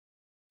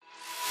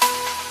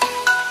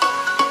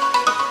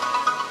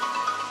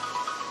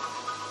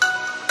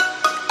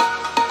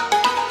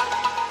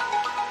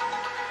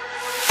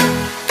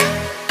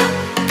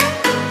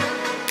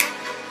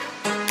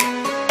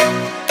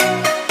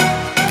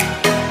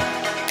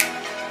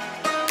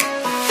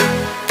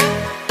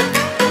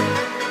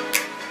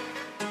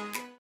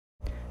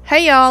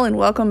Hey y'all, and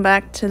welcome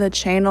back to the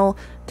channel.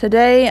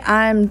 Today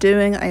I'm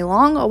doing a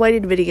long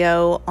awaited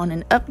video on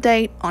an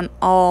update on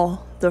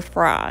all the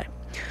fry.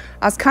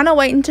 I was kind of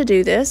waiting to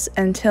do this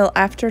until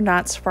after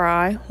Knight's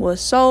Fry was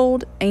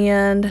sold,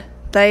 and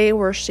they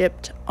were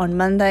shipped on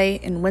Monday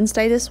and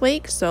Wednesday this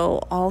week,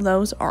 so all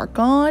those are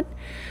gone.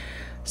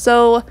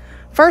 So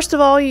first of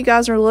all, you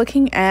guys are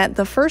looking at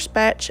the first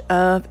batch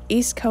of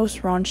East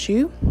Coast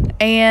Ranchu,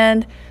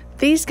 and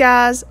these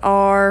guys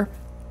are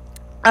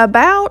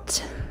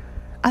about,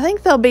 I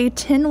think they'll be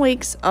 10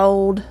 weeks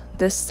old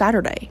this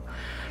Saturday.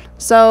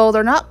 So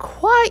they're not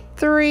quite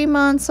 3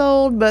 months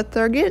old, but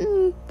they're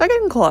getting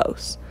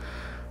close.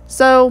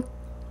 So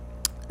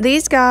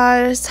these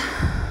guys,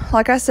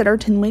 like I said, are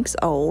 10 weeks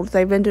old.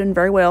 They've been doing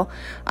very well.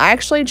 I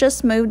actually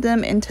just moved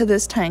them into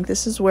this tank.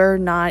 This is where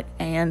Night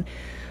and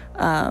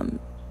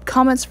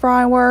Comet's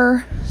Fry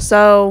were.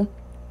 So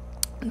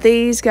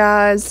these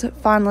guys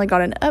finally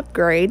got an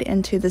upgrade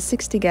into the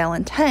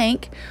 60-gallon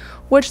tank,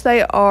 which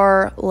they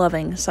are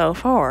loving so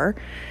far.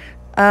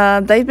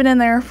 They've been in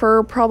there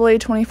for probably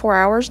 24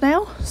 hours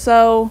now,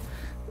 so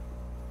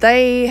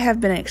they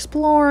have been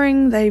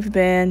exploring. They've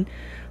been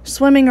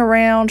swimming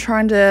around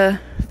trying to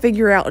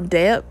figure out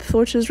depth,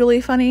 which is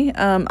really funny.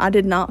 I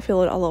did not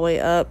fill it all the way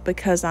up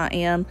because I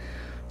am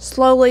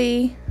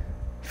slowly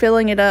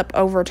filling it up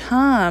over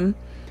time.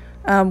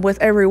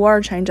 With every water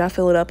change, I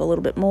fill it up a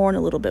little bit more and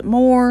a little bit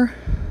more,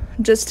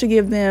 just to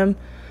give them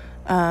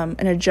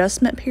an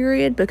adjustment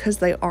period, because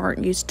they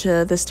aren't used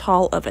to this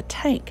tall of a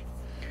tank.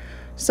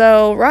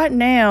 So right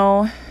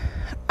now,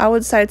 I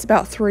would say it's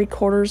about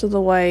 3/4 of the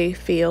way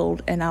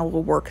filled, and I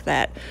will work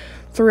that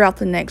throughout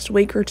the next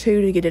week or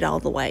two to get it all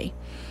the way.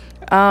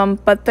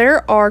 But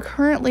there are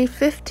currently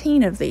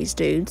 15 of these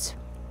dudes,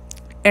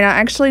 and I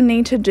actually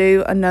need to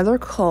do another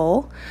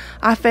cull.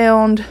 I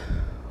found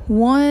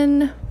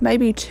one,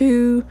 maybe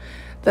two,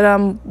 that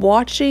I'm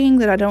watching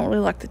that I don't really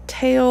like the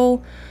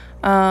tail.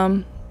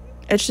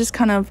 It's just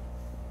kind of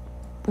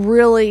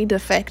really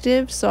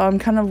defective, so I'm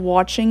kind of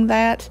watching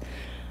that.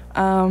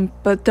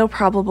 But they'll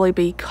probably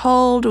be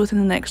culled within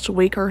the next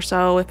week or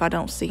so if I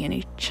don't see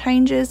any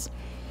changes.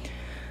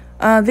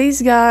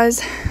 These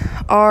guys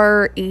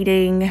are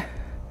eating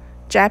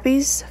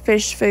Jappy's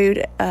fish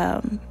food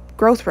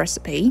growth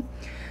recipe.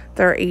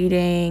 They're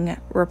eating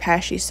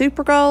Rapashi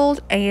Super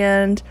Gold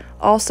and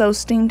also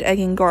steamed egg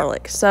and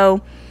garlic. So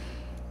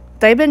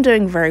they've been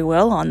doing very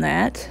well on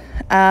that.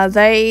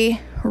 They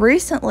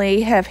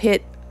recently have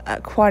hit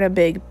quite a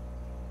big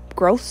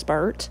growth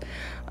spurt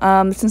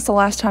since the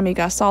last time you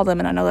guys saw them,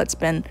 and I know that's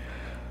been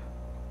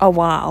a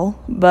while,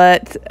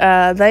 but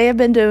they have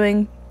been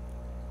doing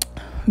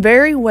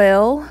very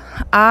well.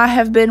 I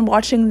have been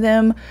watching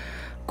them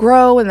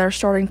grow, and they're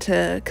starting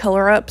to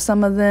color up,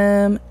 some of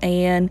them,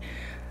 and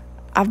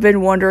I've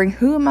been wondering,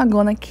 who am I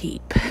going to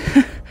keep?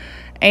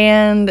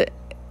 And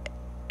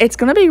it's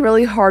going to be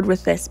really hard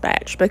with this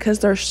batch because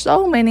there's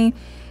so many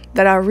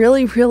that I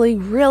really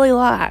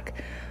like,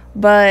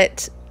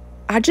 but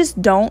I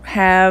just don't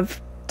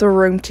have the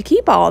room to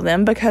keep all of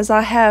them because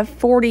I have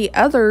 40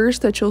 others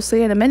that you'll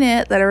see in a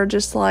minute that are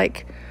just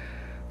like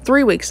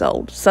 3 weeks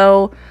old.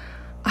 So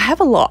I have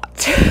a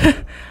lot.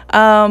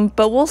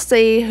 But we'll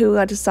see who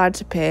I decide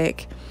to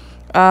pick.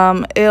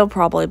 It'll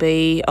probably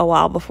be a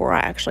while before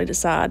I actually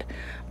decide.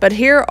 But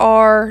here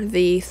are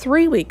the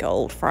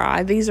 3-week-old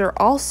fry. These are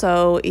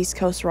also East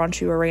Coast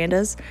Ranchu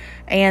Orandas,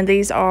 and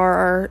these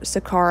are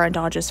Sakara and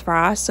Dodge's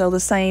fry, so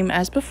the same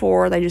as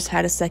before. They just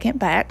had a second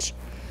batch.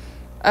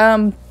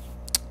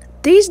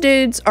 These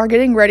dudes are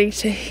getting ready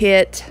to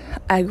hit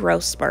a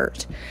growth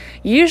spurt.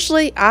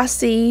 Usually I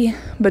see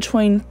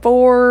between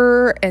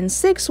 4 and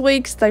 6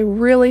 weeks they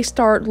really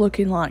start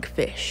looking like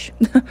fish.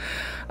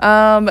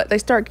 They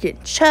start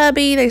getting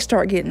chubby, they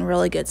start getting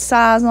really good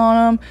size on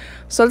them.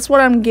 So that's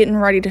what I'm getting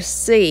ready to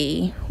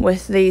see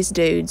with these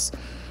dudes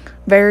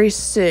very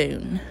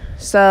soon.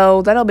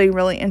 So that'll be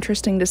really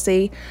interesting to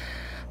see.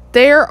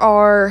 There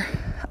are,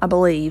 I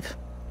believe,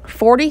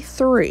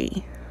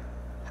 43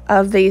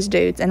 of these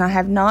dudes, and I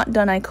have not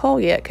done a cull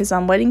yet because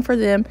I'm waiting for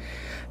them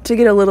to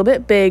get a little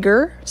bit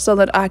bigger so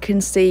that I can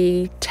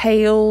see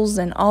tails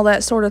and all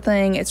that sort of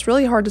thing. It's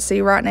really hard to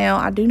see right now.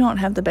 I do not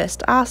have the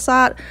best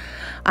eyesight.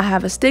 I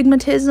have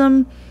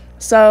astigmatism,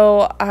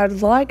 so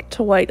I'd like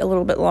to wait a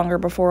little bit longer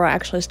before I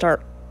actually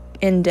start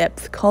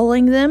in-depth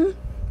culling them.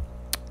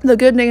 The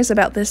good news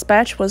about this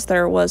batch was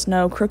there was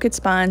no crooked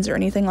spines or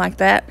anything like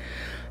that.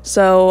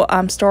 So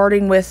I'm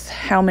starting with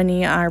how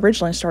many I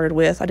originally started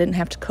with. I didn't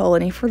have to cull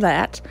any for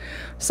that.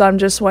 So I'm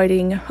just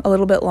waiting a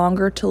little bit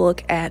longer to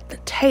look at the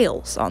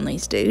tails on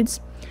these dudes.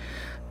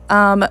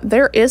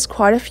 There is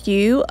quite a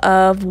few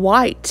of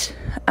white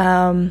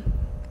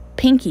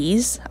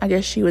pinkies, I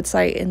guess you would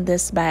say, in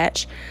this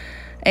batch.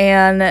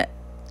 And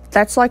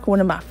that's like one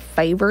of my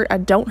favorite. I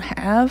don't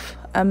have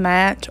a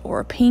matte or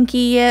a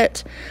pinky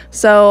yet,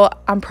 so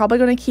I'm probably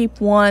going to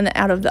keep one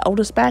out of the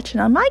oldest batch,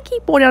 and I might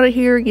keep one out of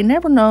here. You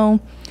never know.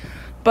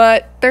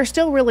 But they're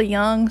still really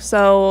young,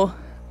 so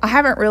I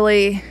haven't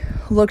really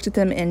looked at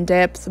them in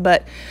depth,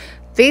 but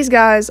these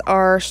guys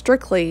are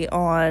strictly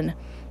on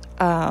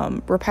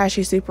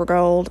Repashy Super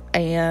Gold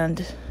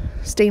and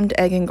steamed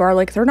egg and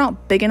garlic. They're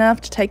not big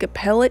enough to take a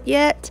pellet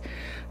yet,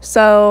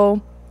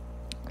 so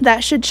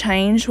that should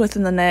change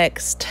within the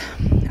next,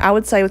 I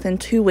would say within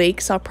 2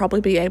 weeks, I'll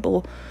probably be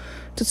able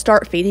to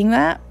start feeding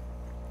that,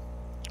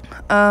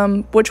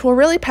 which will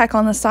really pack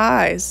on the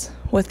size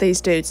with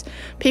these dudes.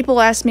 People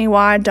ask me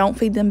why I don't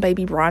feed them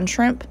baby brine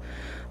shrimp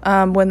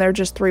when they're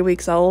just 3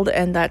 weeks old,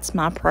 and that's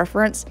my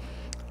preference.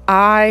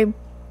 I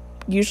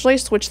usually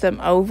switch them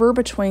over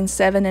between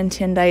 7 and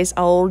 10 days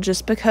old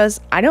just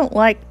because I don't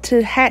like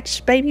to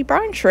hatch baby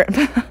brine shrimp.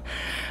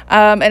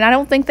 And I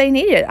don't think they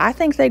need it. I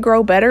think they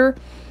grow better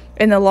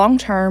in the long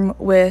term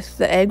with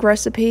the egg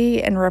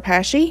recipe and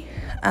Repashy,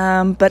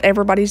 but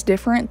everybody's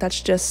different.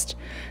 That's just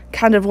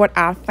kind of what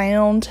I've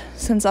found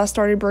since I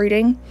started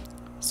breeding.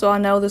 So I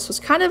know this was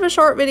kind of a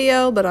short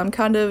video, but I'm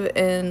kind of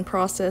in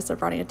process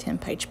of writing a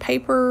 10-page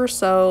paper.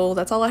 So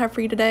that's all I have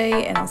for you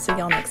today, and I'll see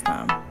y'all next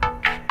time.